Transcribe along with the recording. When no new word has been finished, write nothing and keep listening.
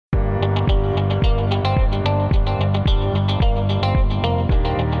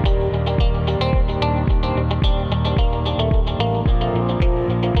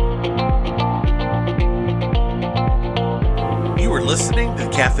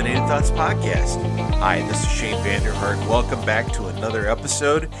Caffeinated Thoughts Podcast. Hi, this is Shane Vander Hart. Welcome back to another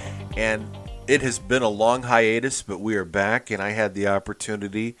episode. And it has been a long hiatus, but we are back, and I had the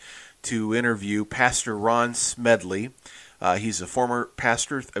opportunity to interview Pastor Ron Smedley. He's a former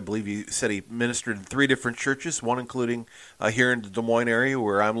pastor. I believe he said he ministered in 3 different churches, one including here in the Des Moines area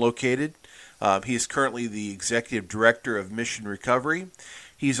where I'm located. He is currently the executive director of Mission Recovery.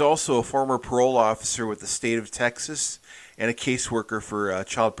 He's also a former parole officer with the state of Texas and a caseworker for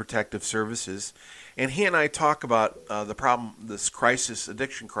Child Protective Services. And he and I talk about the problem, this crisis,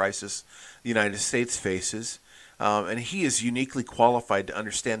 addiction crisis, the United States faces. And he is uniquely qualified to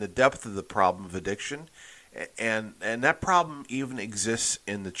understand the depth of the problem of addiction. And that problem even exists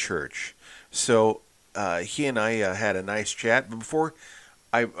in the church. So he and I had a nice chat. But before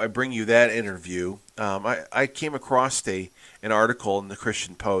I bring you that interview, I came across an article in the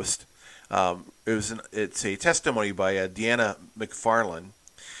Christian Post. It's a testimony by Deanna McFarland.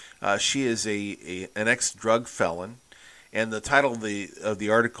 She is an ex-drug felon, and the title of the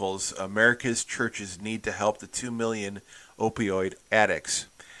article is "America's Churches Need to Help the 2 Million Opioid Addicts."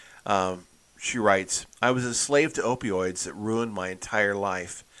 She writes, "I was a slave to opioids that ruined my entire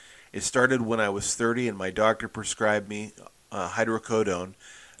life. It started when I was 30 and my doctor prescribed me hydrocodone,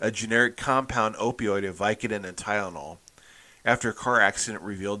 a generic compound opioid of Vicodin and Tylenol, after a car accident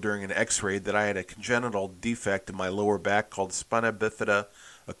revealed during an x-ray that I had a congenital defect in my lower back called spina bifida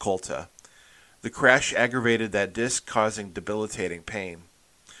occulta. The crash aggravated that disc, causing debilitating pain.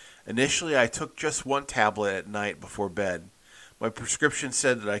 Initially, I took just 1 tablet at night before bed. My prescription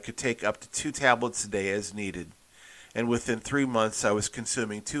said that I could take up to 2 tablets a day as needed, and within 3 months I was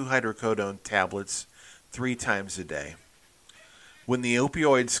consuming 2 hydrocodone tablets 3 times a day. When the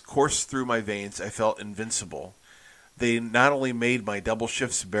opioids coursed through my veins, I felt invincible. They not only made my double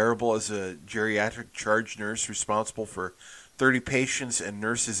shifts bearable as a geriatric charge nurse responsible for 30 patients and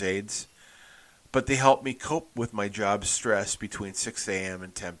nurses' aides, but they helped me cope with my job stress between 6 a.m.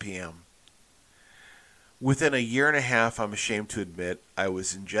 and 10 p.m. Within a year and a half, I'm ashamed to admit, I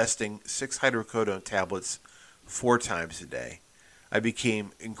was ingesting 6 hydrocodone tablets 4 times a day. I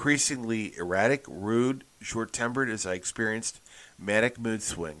became increasingly erratic, rude, short-tempered as I experienced manic mood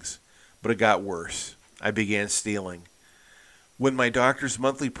swings, but it got worse. I began stealing. When my doctor's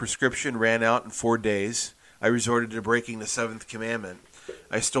monthly prescription ran out in 4 days, I resorted to breaking the 7th commandment.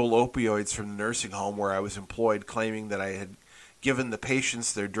 I stole opioids from the nursing home where I was employed, claiming that I had given the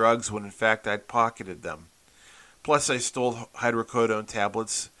patients their drugs when in fact I'd pocketed them. Plus, I stole hydrocodone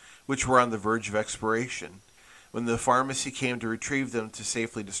tablets, which were on the verge of expiration. When the pharmacy came to retrieve them to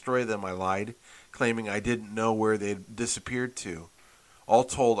safely destroy them, I lied, claiming I didn't know where they'd disappeared to. All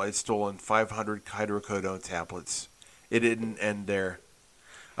told, I'd stolen 500 hydrocodone tablets. It didn't end there.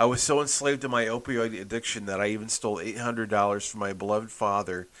 I was so enslaved to my opioid addiction that I even stole $800 from my beloved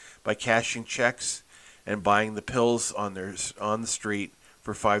father by cashing checks and buying the pills on the street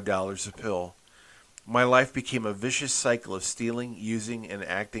for $5 a pill. My life became a vicious cycle of stealing, using, and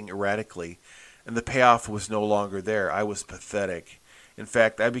acting erratically, and the payoff was no longer there. I was pathetic. In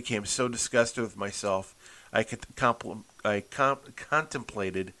fact, I became so disgusted with myself, I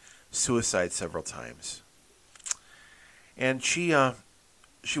contemplated suicide several times. And she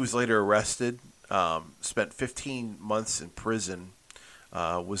was later arrested, spent 15 months in prison,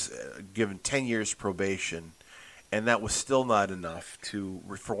 was given 10 years probation, and that was still not enough to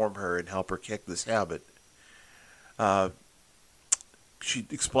reform her and help her kick this habit. She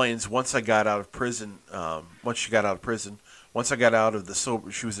explains, once I got out of prison, she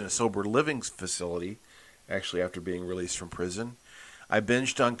was in a sober living facility, actually after being released from prison. I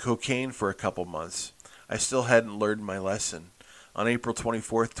binged on cocaine for a couple months. I still hadn't learned my lesson. On April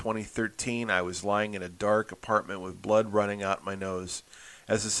 24th, 2013, I was lying in a dark apartment with blood running out my nose.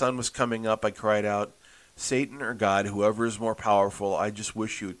 As the sun was coming up, I cried out, "Satan or God, whoever is more powerful, I just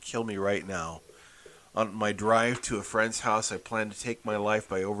wish you would kill me right now." On my drive to a friend's house, I planned to take my life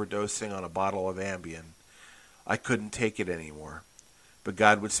by overdosing on a bottle of Ambien. I couldn't take it anymore, but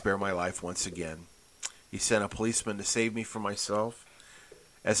God would spare my life once again. He sent a policeman to save me from myself.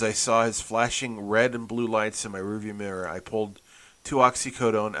 As I saw his flashing red and blue lights in my rearview mirror, I pulled 2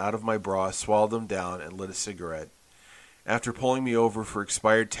 oxycodone out of my bra, swallowed them down, and lit a cigarette. After pulling me over for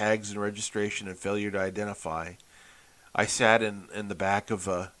expired tags and registration and failure to identify, I sat in the back of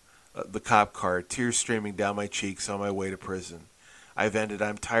the cop car, tears streaming down my cheeks on my way to prison. I vented,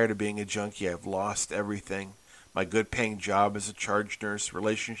 "I'm tired of being a junkie. I've lost everything. My good-paying job as a charge nurse,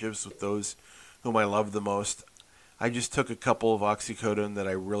 relationships with those whom I love the most. I just took a couple of oxycodone that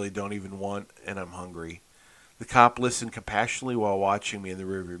I really don't even want, and I'm hungry." The cop listened compassionately while watching me in the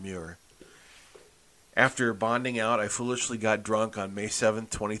rearview mirror. After bonding out, I foolishly got drunk on May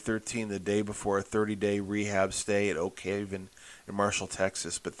 7th, 2013, the day before a 30-day rehab stay at Oak Haven in Marshall,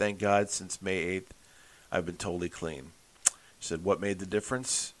 Texas. But thank God, since May 8th, I've been totally clean. She said, what made the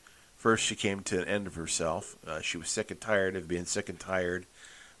difference? First, she came to an end of herself. She was sick and tired of being sick and tired.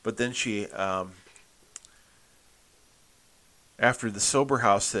 But then she, after the sober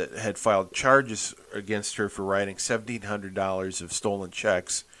house that had filed charges against her for writing $1,700 of stolen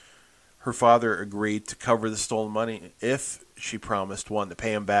checks, her father agreed to cover the stolen money if she promised, one, to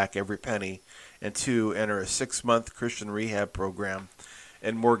pay him back every penny, and two, enter a 6-month Christian rehab program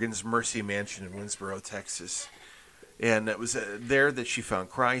at Morgan's Mercy Mansion in Winsboro, Texas. And it was there that she found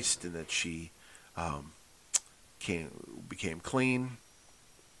Christ and that she became clean.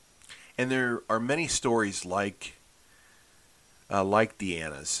 And there are many stories like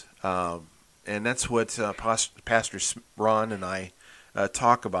Deanna's. And that's what Pastor Ron and I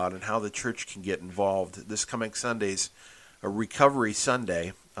talk about, and how the church can get involved. This coming Sunday's a Recovery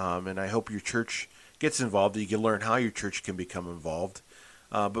Sunday, and I hope your church gets involved. You can learn how your church can become involved.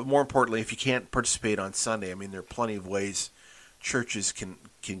 But more importantly, if you can't participate on Sunday, I mean, there are plenty of ways churches can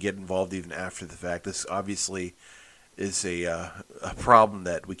get involved even after the fact. This obviously is a problem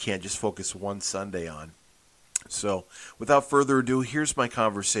that we can't just focus one Sunday on. So, without further ado, here's my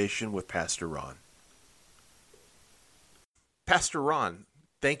conversation with Pastor Ron. Pastor Ron,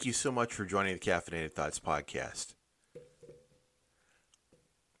 thank you so much for joining the Caffeinated Thoughts podcast.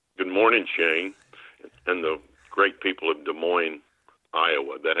 Good morning, Shane, and the great people of Des Moines,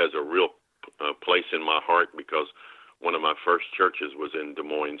 Iowa. That has a real place in my heart because one of my first churches was in Des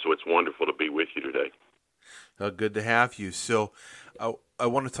Moines, so it's wonderful to be with you today. Good to have you. So, I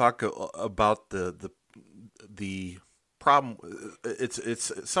want to talk about the problem.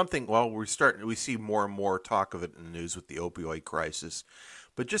 It's something. Well, we see more and more talk of it in the news with the opioid crisis,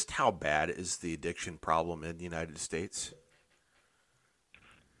 but just how bad is the addiction problem in the United States?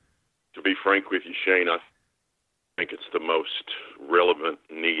 To be frank with you, Shane, I think it's the most relevant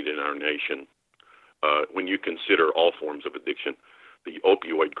need in our nation. When you consider all forms of addiction, the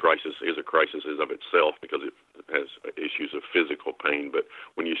opioid crisis is a crisis of itself because it has issues of physical pain. But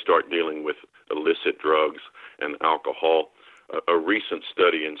when you start dealing with illicit drugs and alcohol, a recent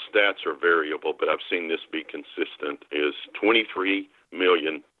study, and stats are variable, but I've seen this be consistent, is 23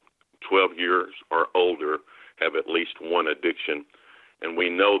 million 12 years or older have at least one addiction. And we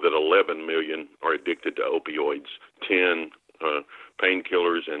know that 11 million are addicted to opioids, 10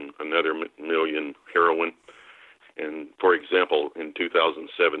 painkillers, and another million heroin. And, for example, in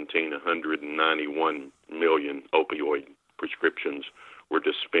 2017, 191 million opioid prescriptions were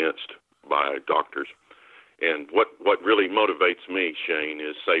dispensed by doctors. And what really motivates me, Shane,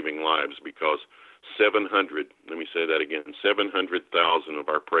 is saving lives, because 700 of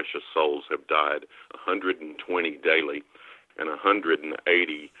our precious souls have died, 120 daily, and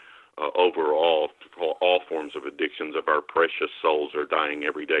 180 overall for all forms of addictions of our precious souls are dying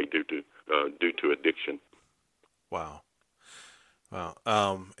every day due to addiction. Wow.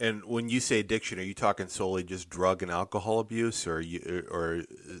 And when you say addiction, are you talking solely just drug and alcohol abuse, or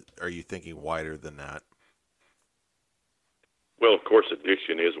are you thinking wider than that? Well, of course,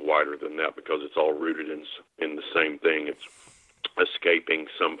 addiction is wider than that because it's all rooted in the same thing. It's escaping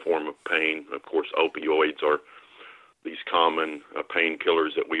some form of pain. Of course, opioids are these common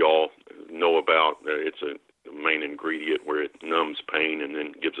painkillers that we all know about. It's a main ingredient where it numbs pain and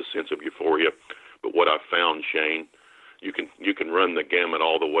then gives a sense of euphoria. But what I've found, Shane, you can run the gamut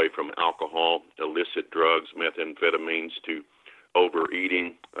all the way from alcohol, illicit drugs, methamphetamines, to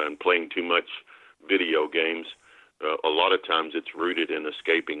overeating and playing too much video games. A lot of times it's rooted in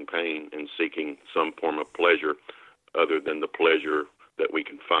escaping pain and seeking some form of pleasure other than the pleasure that we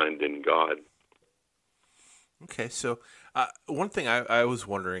can find in God. Okay, so one thing I was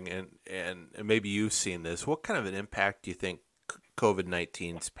wondering, and maybe you've seen this, what kind of an impact do you think the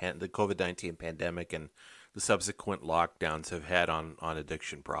COVID-19 pandemic and the subsequent lockdowns have had on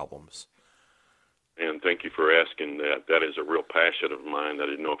addiction problems? And thank you for asking that. That is a real passion of mine. I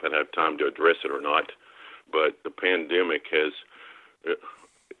didn't know if I'd have time to address it or not. But the pandemic has,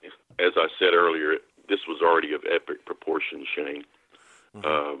 as I said earlier, this was already of epic proportions, Shane.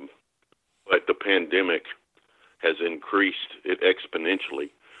 Mm-hmm. But the pandemic has increased it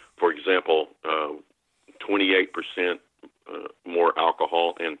exponentially. For example, 28% more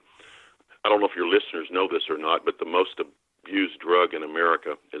alcohol. And I don't know if your listeners know this or not, but the most abused drug in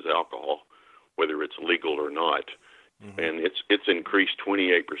America is alcohol, whether it's legal or not. Mm-hmm. And it's increased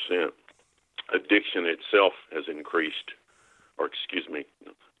 28%. Addiction itself has increased,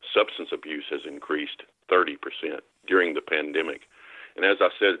 substance abuse has increased 30% during the pandemic. And as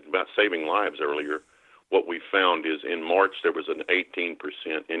I said about saving lives earlier, what we found is in March there was an 18%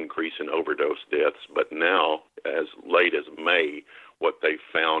 increase in overdose deaths, but now, as late as May, what they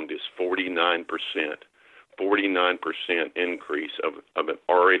found is 49% increase of an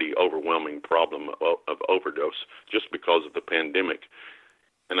already overwhelming problem of overdose just because of the pandemic.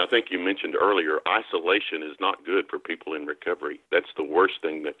 And I think you mentioned earlier, isolation is not good for people in recovery. That's the worst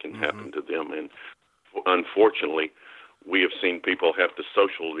thing that can happen to them. And unfortunately, we have seen people have to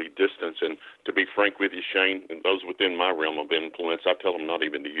socially distance. And to be frank with you, Shane, and those within my realm of influence, I tell them not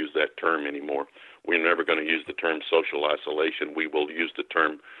even to use that term anymore. We're never going to use the term social isolation. We will use the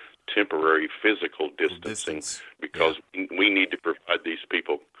term temporary physical distancing because we need to provide these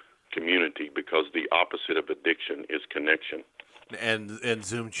people community, because the opposite of addiction is connection. And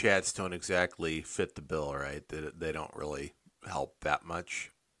Zoom chats don't exactly fit the bill, right? They don't really help that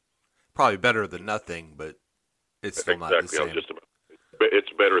much. Probably better than nothing, but it's still not the same.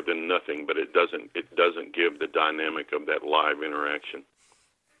 It's better than nothing, but it doesn't give the dynamic of that live interaction,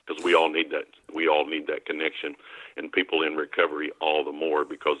 because we all need that. We all need that connection, and people in recovery all the more,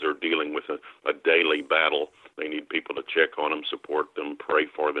 because they're dealing with a daily battle. They need people to check on them, support them, pray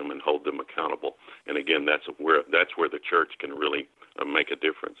for them, and hold them accountable. And again, that's where the church can really make a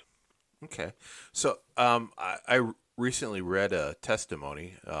difference. Okay, so I recently read a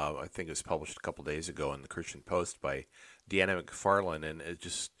testimony. I think it was published a couple days ago in the Christian Post by Deanna McFarland, and it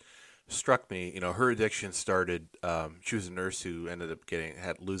just struck me. Her addiction started. She was a nurse who ended up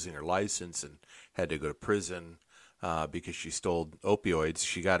losing her license and had to go to prison because she stole opioids.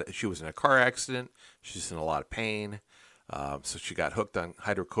 She was in a car accident. She's in a lot of pain, so she got hooked on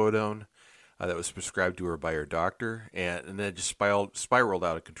hydrocodone that was prescribed to her by her doctor, and then it just spiraled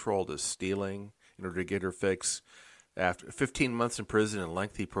out of control to stealing in order to get her fix. After 15 months in prison and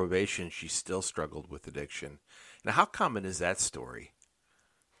lengthy probation, she still struggled with addiction. Now, how common is that story?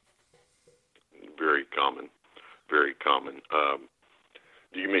 Very common, very common.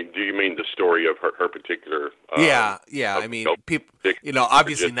 Do you mean the story of her particular? Yeah. I mean, people,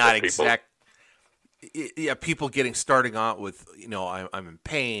 obviously not exact. Yeah, people starting out with, I'm in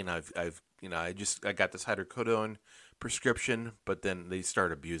pain. I got this hydrocodone prescription, but then they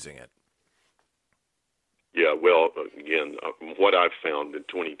start abusing it. Yeah, well, again, what I've found in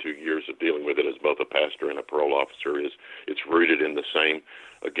 22 years of dealing with it as both a pastor and a parole officer is it's rooted in the same.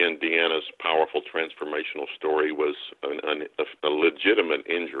 Again, Deanna's powerful transformational story was a legitimate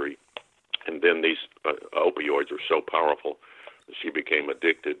injury, and then these opioids are so powerful that she became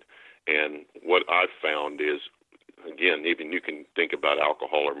addicted. And what I've found is, again, even you can think about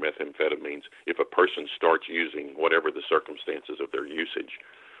alcohol or methamphetamines. If a person starts using, whatever the circumstances of their usage,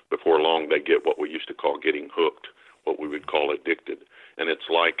 before long they get what we used to call getting hooked, what we would call addicted. And it's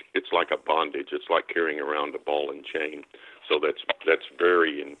like a bondage. It's like carrying around a ball and chain. So that's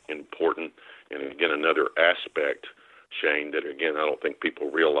very important. And again, another aspect, Shane, that again I don't think people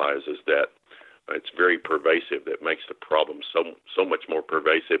realize is that it's very pervasive. That makes the problem so much more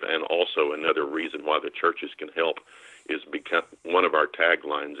pervasive. And also another reason why the churches can help is because one of our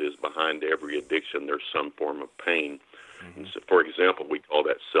taglines is, behind every addiction there's some form of pain. Mm-hmm. So, for example, we call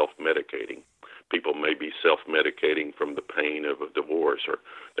that self-medicating. People may be self-medicating from the pain of a divorce, or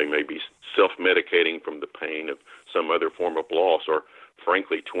they may be self-medicating from the pain of some other form of loss, or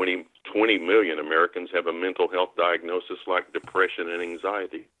frankly, 20 million Americans have a mental health diagnosis like depression and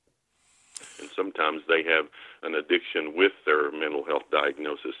anxiety. And sometimes they have an addiction with their mental health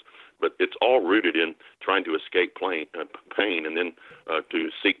diagnosis. But it's all rooted in trying to escape pain and then to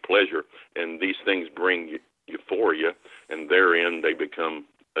seek pleasure. And these things bring euphoria, and therein they become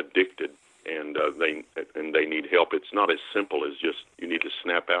addicted, and they need help. It's not as simple as just you need to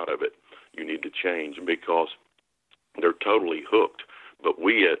snap out of it. You need to change, because they're totally hooked. But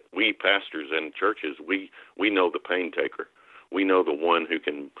we pastors and churches, we know the pain taker. We know the one who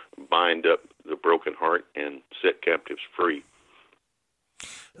can bind up the broken heart and set captives free.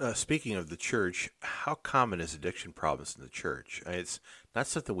 Speaking of the church, how common is addiction problems in the church? It's not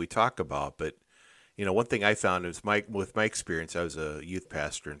something we talk about, but one thing I found is with my experience, I was a youth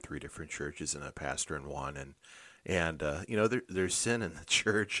pastor in 3 different churches and a pastor in one, and there's sin in the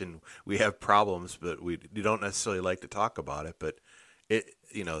church, and we have problems, but we don't necessarily like to talk about it. But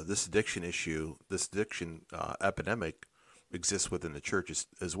this addiction issue, this addiction epidemic exists within the church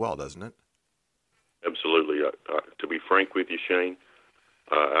as well, doesn't it? Absolutely. To be frank with you, Shane,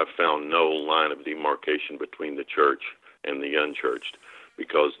 I've found no line of demarcation between the church and the unchurched,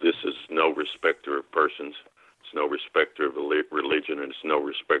 because this is no respecter of persons. It's no respecter of religion, and it's no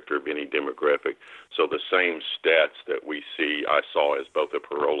respecter of any demographic. So the same stats that we see, I saw as both a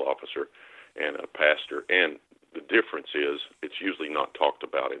parole officer and a pastor. And the difference is it's usually not talked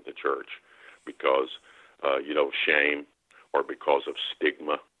about in the church, because shame or because of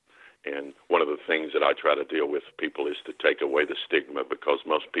stigma. And one of the things that I try to deal with people is to take away the stigma, because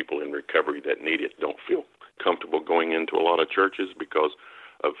most people in recovery that need it don't feel comfortable going into a lot of churches because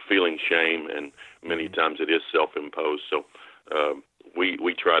of feeling shame, and many times it is self-imposed. So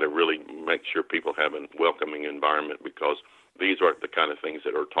we try to really make sure people have a welcoming environment, because these aren't the kind of things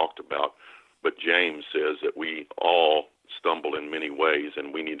that are talked about. But James says that we all stumble in many ways,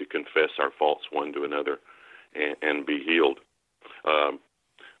 and we need to confess our faults one to another and be healed.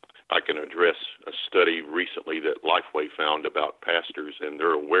 I can address a study recently that Lifeway found about pastors and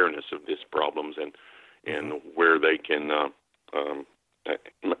their awareness of these problems, and where they can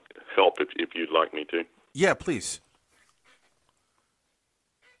help if you'd like me to. Yeah, please.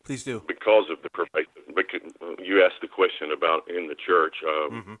 Please do. Because of the you asked the question about in the church.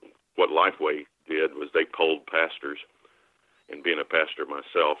 What Lifeway did was they polled pastors, and being a pastor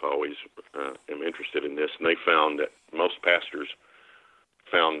myself, I always am interested in this, and they found that most pastors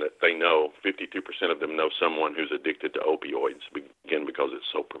found that they know 52% of them know someone who's addicted to opioids, again, because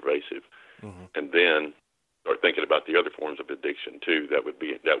it's so pervasive. And then are thinking about the other forms of addiction too. That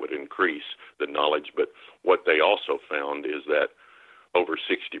would increase the knowledge. But what they also found is that over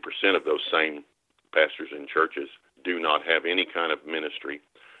 60% of those same pastors in churches do not have any kind of ministry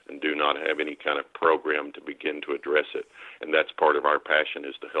and do not have any kind of program to begin to address it. And that's part of our passion,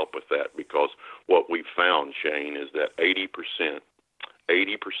 is to help with that, because what we found, Shane, is that 80%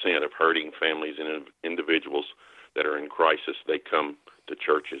 of hurting families and individuals that are in crisis, they come to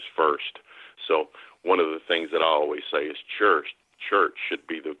churches first. So one of the things that I always say is church should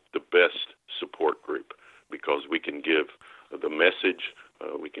be the best support group, because we can give the message,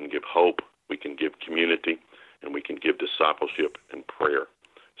 we can give hope, we can give community, and we can give discipleship and prayer.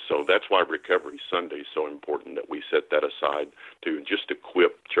 So that's why Recovery Sunday is so important, that we set that aside to just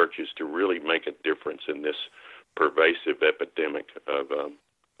equip churches to really make a difference in this pervasive epidemic of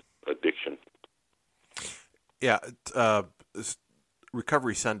addiction. Yeah,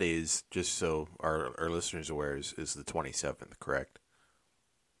 Recovery Sunday is, just so our listeners are aware, is the 27th, correct?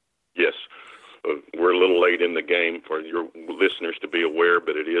 Yes. We're a little late in the game for your listeners to be aware,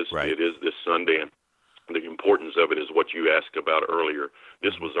 but it is right. It is this Sunday, and the importance of it is what you asked about earlier.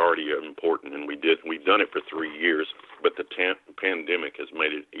 This was already important, and we've done it for 3 years, but the pandemic has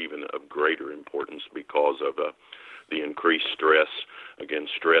made it even of greater importance because of the increased stress. Again,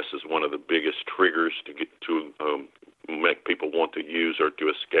 stress is one of the biggest triggers to make people want to use or to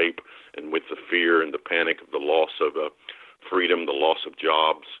escape, and with the fear and the panic of the loss of freedom, the loss of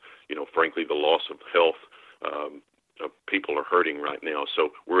jobs, frankly, the loss of health, people are hurting right now. So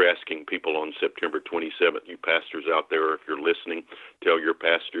we're asking people on September 27th, you pastors out there, if you're listening, tell your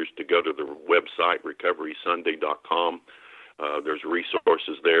pastors to go to the website, recoverysunday.com. There's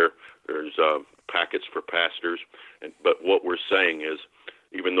resources there. There's packets for pastors. But what we're saying is,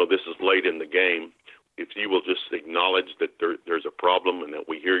 even though this is late in the game, if you will just acknowledge that there's a problem and that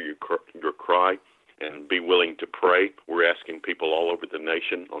we hear your cry, and be willing to pray. We're asking people all over the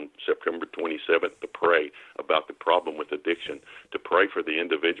nation on September 27th to pray about the problem with addiction, to pray for the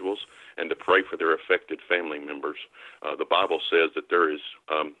individuals, and to pray for their affected family members. The Bible says that there is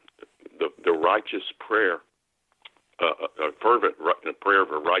the righteous prayer, a fervent prayer of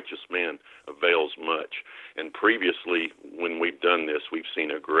a righteous man avails much. And previously, when we've done this, we've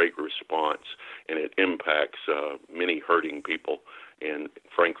seen a great response, and it impacts many hurting people, and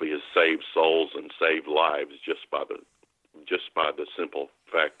frankly has saved souls and saved lives just by the simple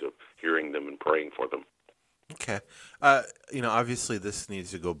fact of hearing them and praying for them. Okay. Obviously this needs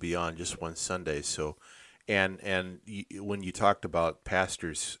to go beyond just one Sunday. So, and when you talked about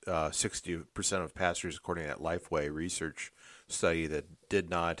pastors, 60% of pastors, according to that Lifeway research study, that did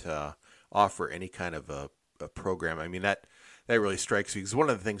not offer any kind of a program. I mean, that really strikes me, because one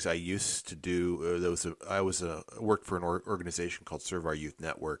of the things I used to do, I worked for an organization called Serve Our Youth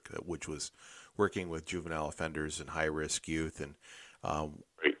Network, which was working with juvenile offenders and high-risk youth. And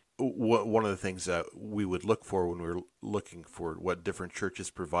one of the things that we would look for when we were looking for what different churches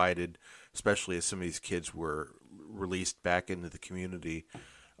provided, especially as some of these kids were released back into the community,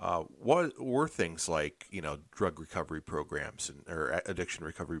 what were things like, drug recovery programs or addiction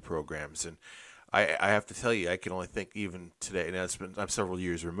recovery programs. And I have to tell you, I can only think even today, and I'm several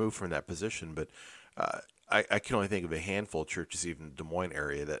years removed from that position, but I can only think of a handful of churches, even in the Des Moines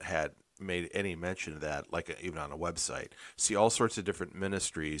area, that had made any mention of that, like even on a website. See all sorts of different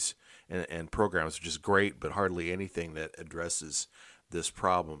ministries and programs, which is great, but hardly anything that addresses this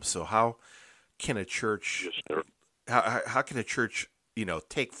problem. So how can a church, how can a church,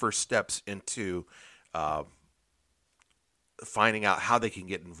 take first steps into finding out how they can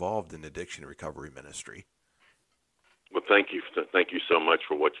get involved in addiction recovery ministry? Well, thank you. Thank you so much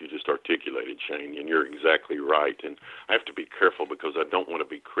for what you just articulated, Shane. And you're exactly right. And I have to be careful because I don't want to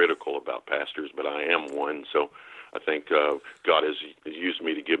be critical about pastors, but I am one. So I think God has used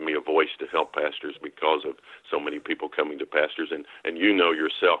me to give me a voice to help pastors because of so many people coming to pastors. And you know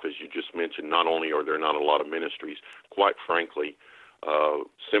yourself, as you just mentioned, not only are there not a lot of ministries, quite frankly,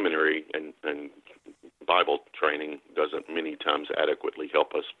 seminary and Bible training doesn't many times adequately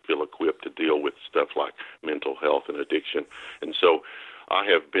help us feel equipped to deal with stuff like mental health and addiction. And so I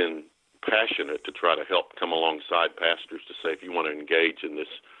have been passionate to try to help come alongside pastors to say, if you want to engage in this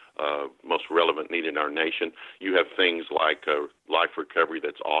most relevant need in our nation, you have things like life recovery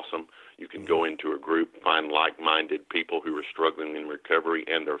that's awesome. You can go into a group, find like-minded people who are struggling in recovery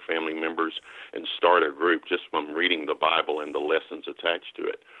and their family members, and start a group just from reading the Bible and the lessons attached to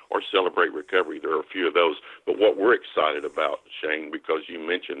it, or celebrate recovery. There are a few of those. But what we're excited about, Shane, because you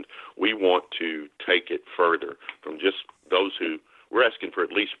mentioned, we want to take it further from just those who, we're asking for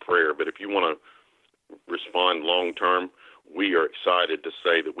at least prayer, but if you want to respond long-term, we are excited to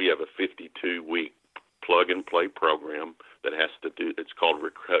say that we have a 52-week plug-and-play program that has to do, it's called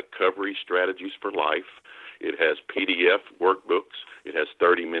Recovery Strategies for Life. It has PDF workbooks. It has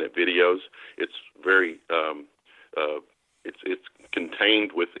 30-minute videos. It's very, it's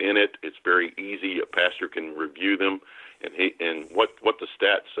contained within it. It's very easy. A pastor can review them. And what the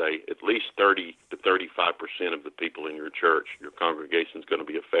stats say, at least 30 to 35% of the people in your church, your congregation, is going to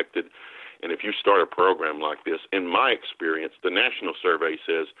be affected. And if you start a program like this, in my experience, the national survey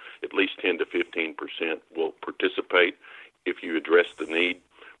says at least 10 to 15% will participate if you address the need.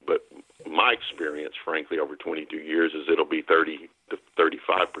 But my experience, frankly, over 22 years is it'll be 30 to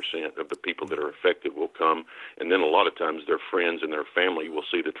 35% of the people that are affected will come. And then a lot of times their friends and their family will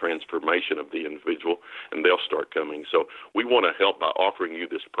see the transformation of the individual, and they'll start coming. So we want to help by offering you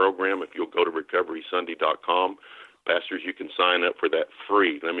this program. If you'll go to recoverysunday.com, pastors, you can sign up for that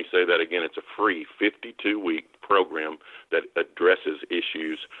free. Let me say that again. It's a free 52-week program that addresses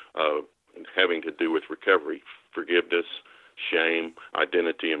issues having to do with recovery, forgiveness, shame,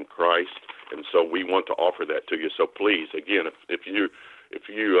 identity in Christ. And so we want to offer that to you. So please, again, if you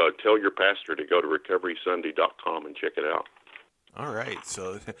tell your pastor to go to recoverysunday.com and check it out. All right.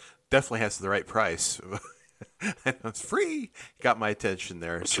 So definitely has the right price. It's free. Got my attention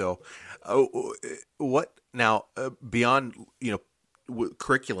there. So what now, beyond,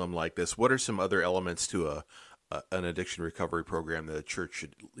 curriculum like this, what are some other elements to an addiction recovery program that a church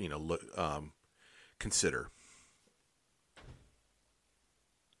should, consider?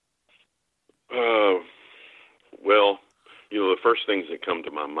 Well, the first things that come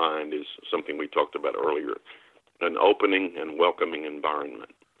to my mind is something we talked about earlier, an opening and welcoming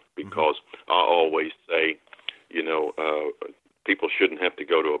environment. Because I always say, people shouldn't have to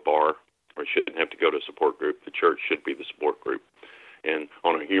go to a bar or shouldn't have to go to a support group. The church should be the support group. And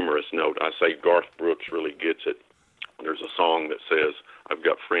on a humorous note, I say Garth Brooks really gets it. There's a song that says, I've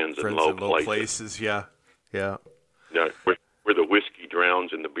got friends in low places. Yeah. Now, where the whiskey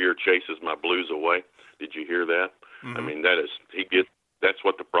drowns and the beer chases my blues away. Did you hear that? Mm-hmm. I mean, that's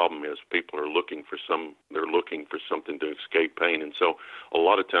what the problem is. People are looking for something to escape pain. And so a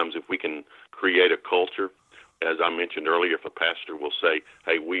lot of times if we can create a culture, as I mentioned earlier, if a pastor will say,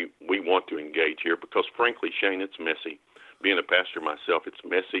 hey, we want to engage here, because frankly, Shane, it's messy. Being a pastor myself, it's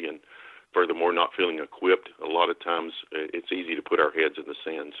messy, and furthermore, not feeling equipped, a lot of times it's easy to put our heads in the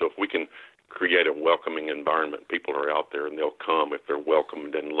sand. So if we can create a welcoming environment, people are out there and they'll come if they're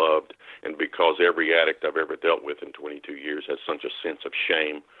welcomed and loved. And because every addict I've ever dealt with in 22 years has such a sense of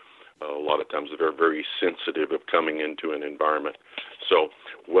shame, a lot of times they're very sensitive of coming into an environment. So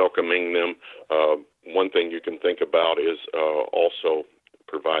welcoming them. One thing you can think about is also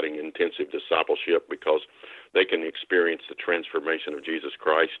providing intensive discipleship, because they can experience the transformation of Jesus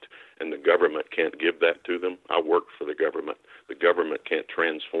Christ, and the government can't give that to them. I work for the government. The government can't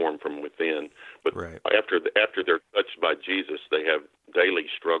transform from within. But right. after they're touched by Jesus, they have daily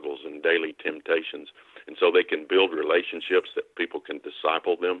struggles and daily temptations. And so they can build relationships that people can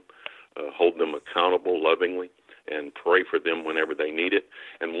disciple them, hold them accountable lovingly, and pray for them whenever they need it.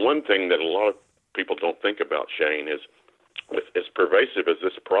 And one thing that a lot of people don't think about, Shane, is as pervasive as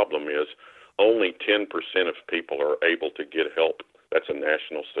this problem is, only 10% of people are able to get help. That's a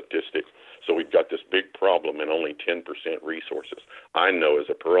national statistic. So we've got this big problem and only 10% resources. I know as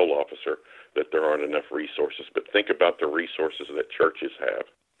a parole officer that there aren't enough resources, but think about the resources that churches have.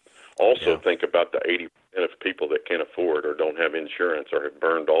 Also think about the 80% of people that can't afford or don't have insurance or have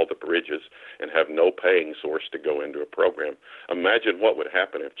burned all the bridges and have no paying source to go into a program. Imagine what would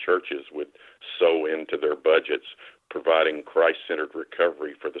happen if churches would sow into their budgets providing Christ-centered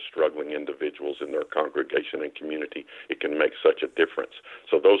recovery for the struggling individuals in their congregation and community. It can make such a difference.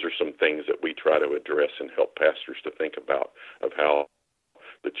 So those are some things that we try to address and help pastors to think about, of how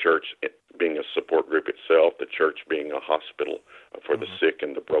the church being a support group itself, the church being a hospital for the sick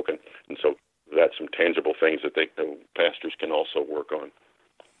and the broken. And so that's some tangible things that pastors can also work on.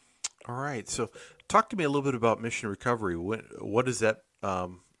 All right. So talk to me a little bit about Mission Recovery. What is that?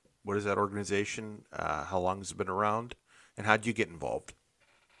 What is that organization? How long has it been around? And how did you get involved?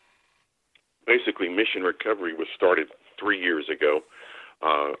 Basically, Mission Recovery was started 3 years ago.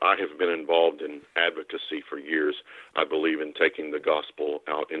 I have been involved in advocacy for years. I believe in taking the gospel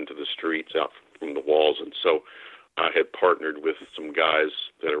out into the streets, out from the walls. And so I had partnered with some guys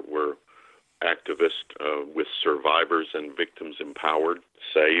that were activists with Survivors and Victims Empowered,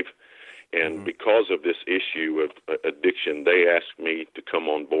 SAVE. And because of this issue of addiction, they asked me to come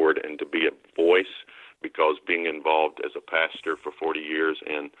on board and to be a voice, because being involved as a pastor for 40 years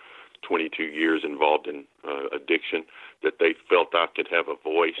and 22 years involved in addiction, that they felt I could have a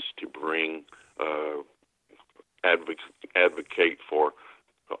voice to bring, advocate for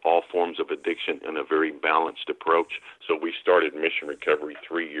all forms of addiction in a very balanced approach. So we started Mission Recovery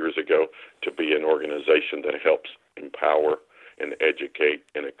 3 years ago to be an organization that helps empower and educate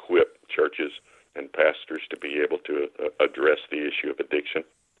and equip churches and pastors to be able to address the issue of addiction.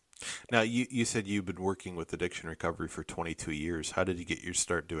 Now, you said you've been working with addiction recovery for 22 years. How did you get your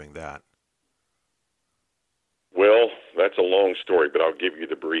start doing that? Well, that's a long story, but I'll give you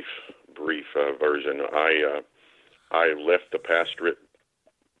the brief version. I left the pastorate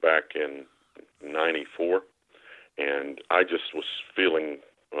back in '94, and I just was feeling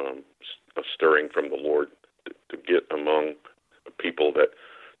a stirring from the Lord to get among people that,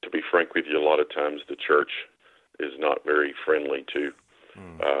 to be frank with you, a lot of times the church is not very friendly to.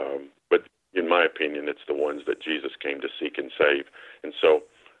 But in my opinion, it's the ones that Jesus came to seek and save. And so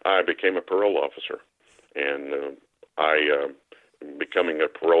I became a parole officer. And becoming a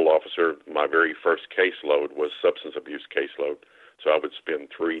parole officer, my very first caseload was substance abuse caseload. So I would spend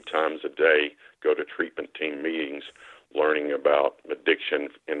 3 times a day, go to treatment team meetings, learning about addiction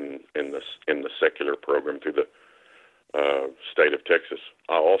in the secular program through the state of Texas.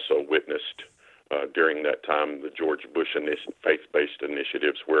 I also witnessed during that time the George Bush faith-based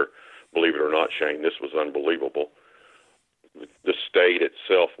initiatives where, believe it or not, Shane, this was unbelievable. The state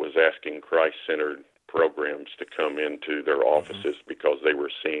itself was asking Christ-centered programs to come into their offices because they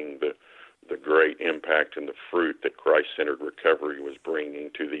were seeing the great impact and the fruit that Christ-centered recovery was bringing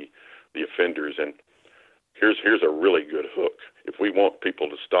to the offenders. And here's a really good hook. If we want people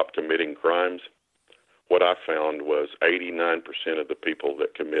to stop committing crimes, what I found was 89% of the people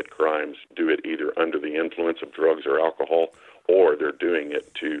that commit crimes do it either under the influence of drugs or alcohol, or they're doing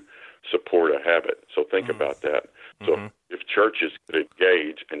it to support a habit. So think about that. So if churches could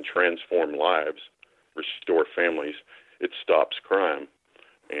engage and transform lives, restore families, it stops crime.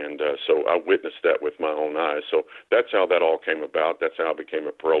 And so I witnessed that with my own eyes. So that's how that all came about. That's how I became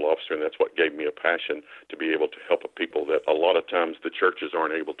a parole officer, and that's what gave me a passion to be able to help people that a lot of times the churches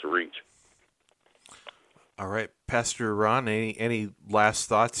aren't able to reach. All right, Pastor Ron, any last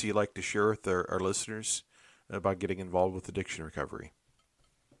thoughts you'd like to share with our listeners about getting involved with addiction recovery?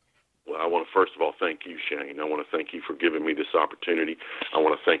 Well, I want to first of all thank you, Shane. I want to thank you for giving me this opportunity. I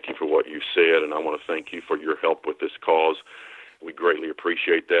want to thank you for what you said, and I want to thank you for your help with this cause. We greatly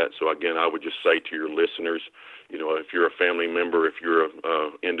appreciate that. So again, I would just say to your listeners, if you're a family member, if you're an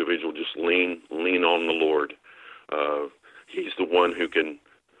individual, just lean on the Lord. He's the one who can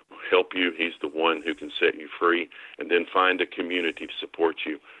help you. He's the one who can set you free. And then find a community to support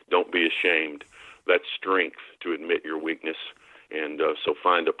you. Don't be ashamed. That's strength to admit your weakness. And so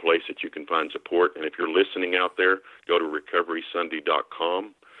find a place that you can find support. And if you're listening out there, go to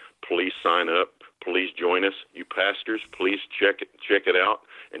recoverysunday.com. Please sign up. Please join us. You pastors, please check it out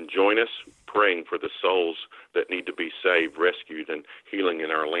and join us praying for the souls that need to be saved, rescued, and healing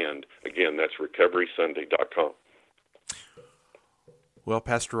in our land. Again, that's recoverysunday.com. Well,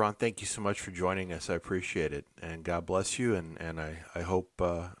 Pastor Ron, thank you so much for joining us. I appreciate it. And God bless you. And I hope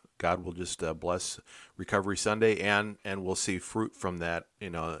God will just bless Recovery Sunday, and we'll see fruit from that,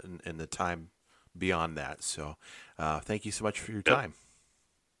 in the time beyond that. So thank you so much for your time.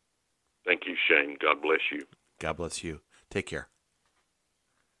 Thank you, Shane. God bless you. God bless you. Take care.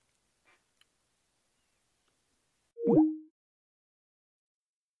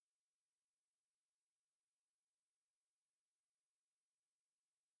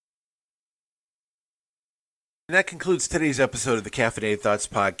 And that concludes today's episode of the Caffeinated Thoughts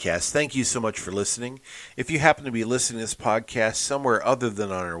podcast. Thank you so much for listening. If you happen to be listening to this podcast somewhere other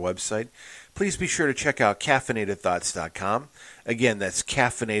than on our website, please be sure to check out caffeinatedthoughts.com. Again, that's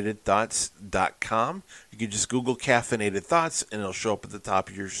caffeinatedthoughts.com. You can just Google Caffeinated Thoughts and it'll show up at the top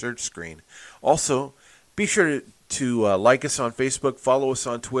of your search screen. Also, be sure to like us on Facebook, follow us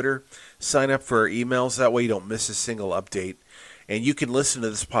on Twitter, sign up for our emails. That way you don't miss a single update. And you can listen to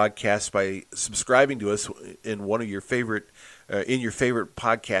this podcast by subscribing to us in one of your favorite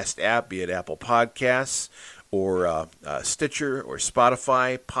podcast app, be it Apple Podcasts or Stitcher or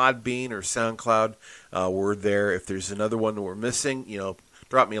Spotify, Podbean or SoundCloud. We're there. If there's another one that we're missing,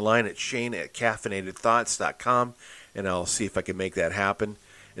 drop me a line at shane@caffeinatedthoughts.com, and I'll see if I can make that happen.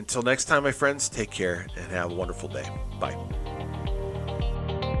 Until next time, my friends, take care and have a wonderful day. Bye.